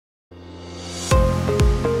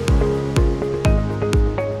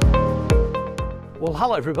Well,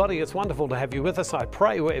 hello everybody. It's wonderful to have you with us. I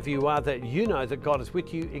pray wherever you are that you know that God is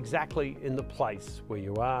with you exactly in the place where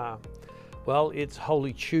you are. Well, it's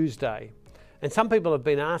Holy Tuesday. And some people have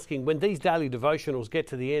been asking, when these daily devotionals get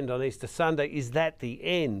to the end on Easter Sunday, is that the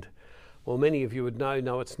end? Well, many of you would know,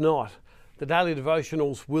 no, it's not. The daily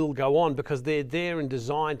devotionals will go on because they're there and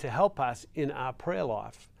designed to help us in our prayer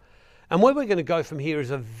life. And where we're going to go from here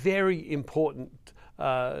is a very important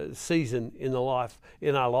season in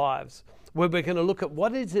our lives, where we're going to look at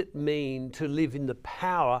what does it mean to live in the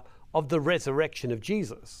power of the resurrection of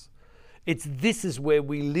Jesus. This is where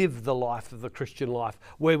we live the life of the Christian life,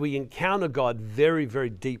 where we encounter God very, very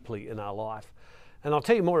deeply in our life. And I'll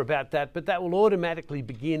tell you more about that, but that will automatically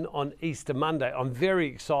begin on Easter Monday. I'm very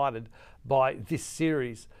excited by this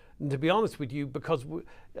series. And to be honest with you, because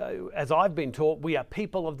as I've been taught, we are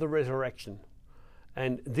people of the resurrection.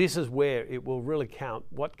 And this is where it will really count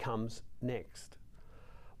what comes next.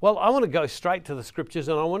 Well, I want to go straight to the scriptures,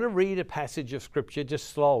 and I want to read a passage of scripture just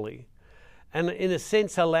slowly, and in a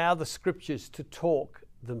sense allow the scriptures to talk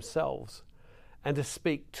themselves and to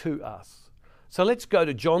speak to us. So let's go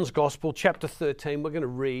to John's Gospel, chapter 13. We're going to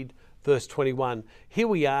read verse 21. Here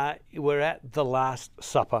we are, we're at the Last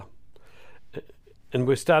Supper, and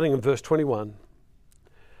we're starting in verse 21.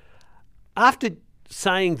 After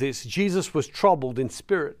saying this, Jesus was troubled in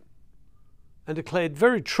spirit and declared,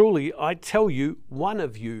 "Very truly, I tell you, one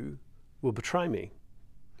of you will betray me."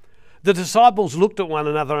 The disciples looked at one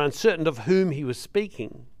another, uncertain of whom he was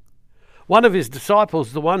speaking. One of his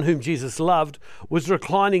disciples, the one whom Jesus loved, was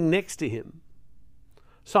reclining next to him.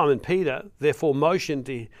 Simon Peter therefore motioned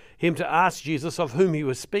to him to ask Jesus of whom he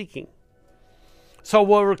was speaking. So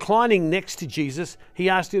while reclining next to Jesus, he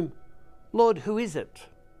asked him, "Lord, who is it?"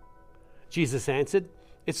 Jesus answered,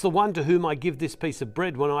 "It's the one to whom I give this piece of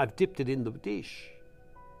bread when I've dipped it in the dish."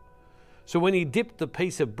 So when he dipped the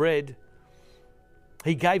piece of bread,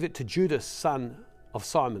 he gave it to Judas, son of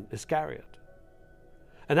Simon Iscariot.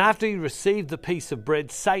 And after he received the piece of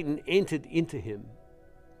bread, Satan entered into him.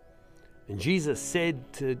 And Jesus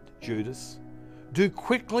said to Judas, "Do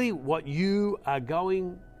quickly what you are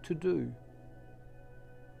going to do."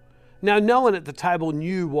 Now no one at the table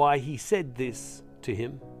knew why he said this to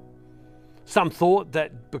him. Some thought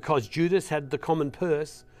that because Judas had the common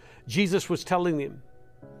purse, Jesus was telling them,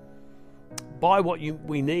 "Buy what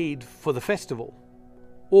we need for the festival,"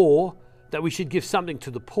 or that we should give something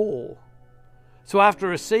to the poor. So after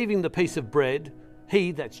receiving the piece of bread,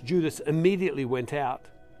 he, that's Judas, immediately went out,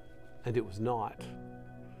 and it was night.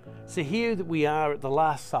 So here that we are at the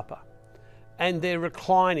Last Supper, and they're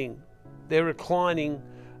reclining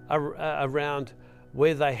around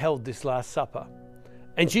where they held this Last Supper.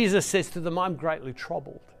 And Jesus says to them, "I'm greatly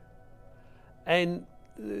troubled." And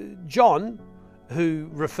John, who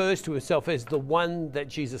refers to himself as the one that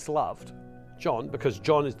Jesus loved, John, because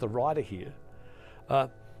John is the writer here,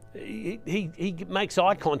 he makes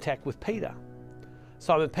eye contact with Peter,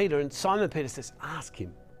 Simon Peter, and Simon Peter says, ask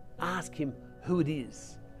him who it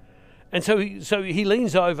is. And so he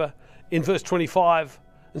leans over in verse 25,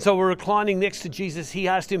 and so we're reclining next to Jesus. He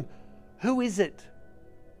asked him, "Who is it?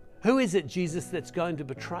 Who is it, Jesus, that's going to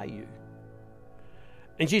betray you?"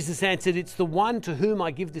 And Jesus answered, "It's the one to whom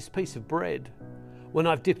I give this piece of bread when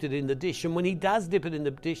I've dipped it in the dish." And when he does dip it in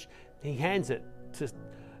the dish, he hands it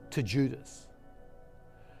to Judas.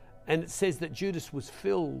 And it says that Judas was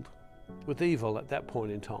filled with evil at that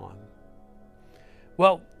point in time.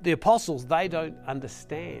 Well, the apostles, they don't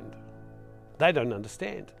understand.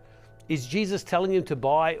 Is Jesus telling him to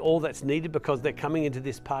buy all that's needed because they're coming into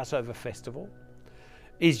this Passover festival?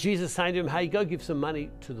 Is Jesus saying to him, "Hey, go give some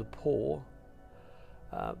money to the poor"?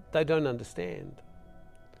 They don't understand.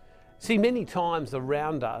 See, many times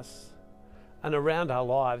around us and around our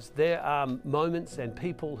lives, there are moments and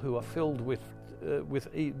people who are filled with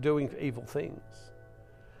doing evil things.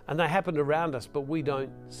 And they happen around us, but we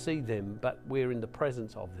don't see them, but we're in the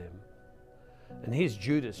presence of them. And here's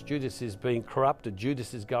Judas. Judas is being corrupted.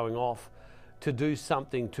 Judas is going off to do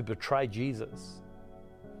something to betray Jesus.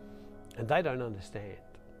 And they don't understand.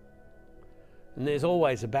 And there's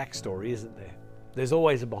always a backstory, isn't there? There's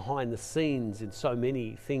always a behind the scenes in so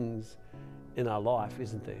many things in our life,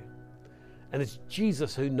 isn't there? And it's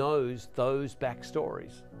Jesus who knows those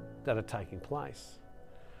backstories that are taking place.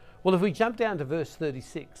 Well, if we jump down to verse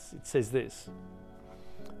 36, it says this.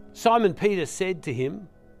 Simon Peter said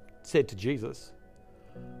to Jesus,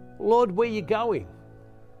 "Lord, where are you going?"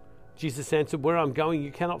 Jesus answered, "Where I'm going,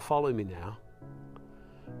 you cannot follow me now,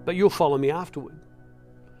 but you'll follow me afterward."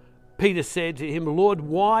 Peter said to him, "Lord,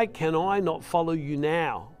 why can I not follow you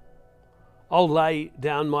now? I'll lay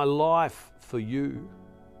down my life for you."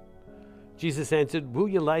 Jesus answered, "Will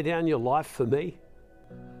you lay down your life for me?"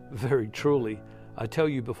 very truly, I tell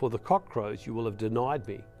you, before the cock crows, you will have denied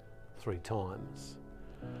me 3 times.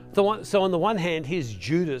 So on the one hand, here's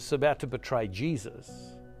Judas about to betray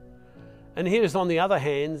Jesus. And here's on the other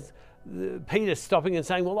hand, Peter stopping and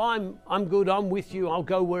saying, well, I'm good, I'm with you, I'll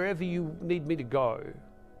go wherever you need me to go.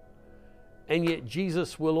 And yet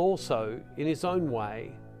Jesus will also, in his own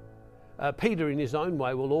way, Peter in his own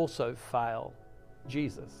way will also fail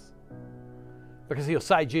Jesus. Because he'll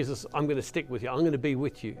say, Jesus, I'm going to stick with you, I'm going to be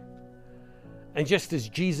with you. And just as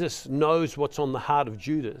Jesus knows what's on the heart of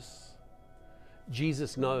Judas,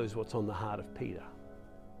 Jesus knows what's on the heart of Peter.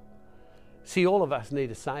 See, all of us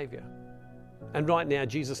need a Saviour. And right now,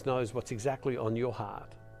 Jesus knows what's exactly on your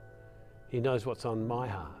heart. He knows what's on my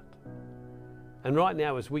heart. And right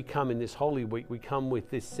now, as we come in this Holy Week, we come with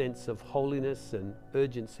this sense of holiness and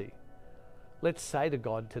urgency. Let's say to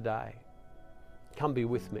God today, come be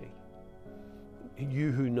with me.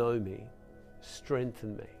 You who know me,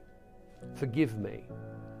 strengthen me, forgive me,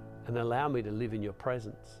 and allow me to live in your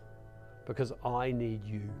presence, because I need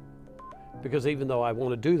you. Because even though I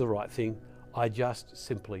want to do the right thing, I just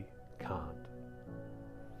simply can't.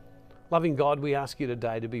 Loving God, we ask you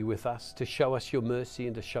today to be with us, to show us your mercy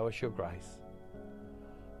and to show us your grace.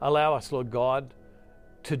 Allow us, Lord God,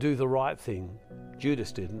 to do the right thing.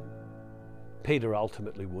 Judas didn't. Peter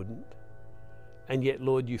ultimately wouldn't. And yet,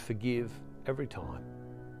 Lord, you forgive every time.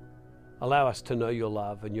 Allow us to know your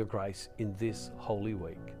love and your grace in this Holy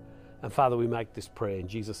Week. And Father, we make this prayer in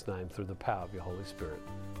Jesus' name through the power of your Holy Spirit.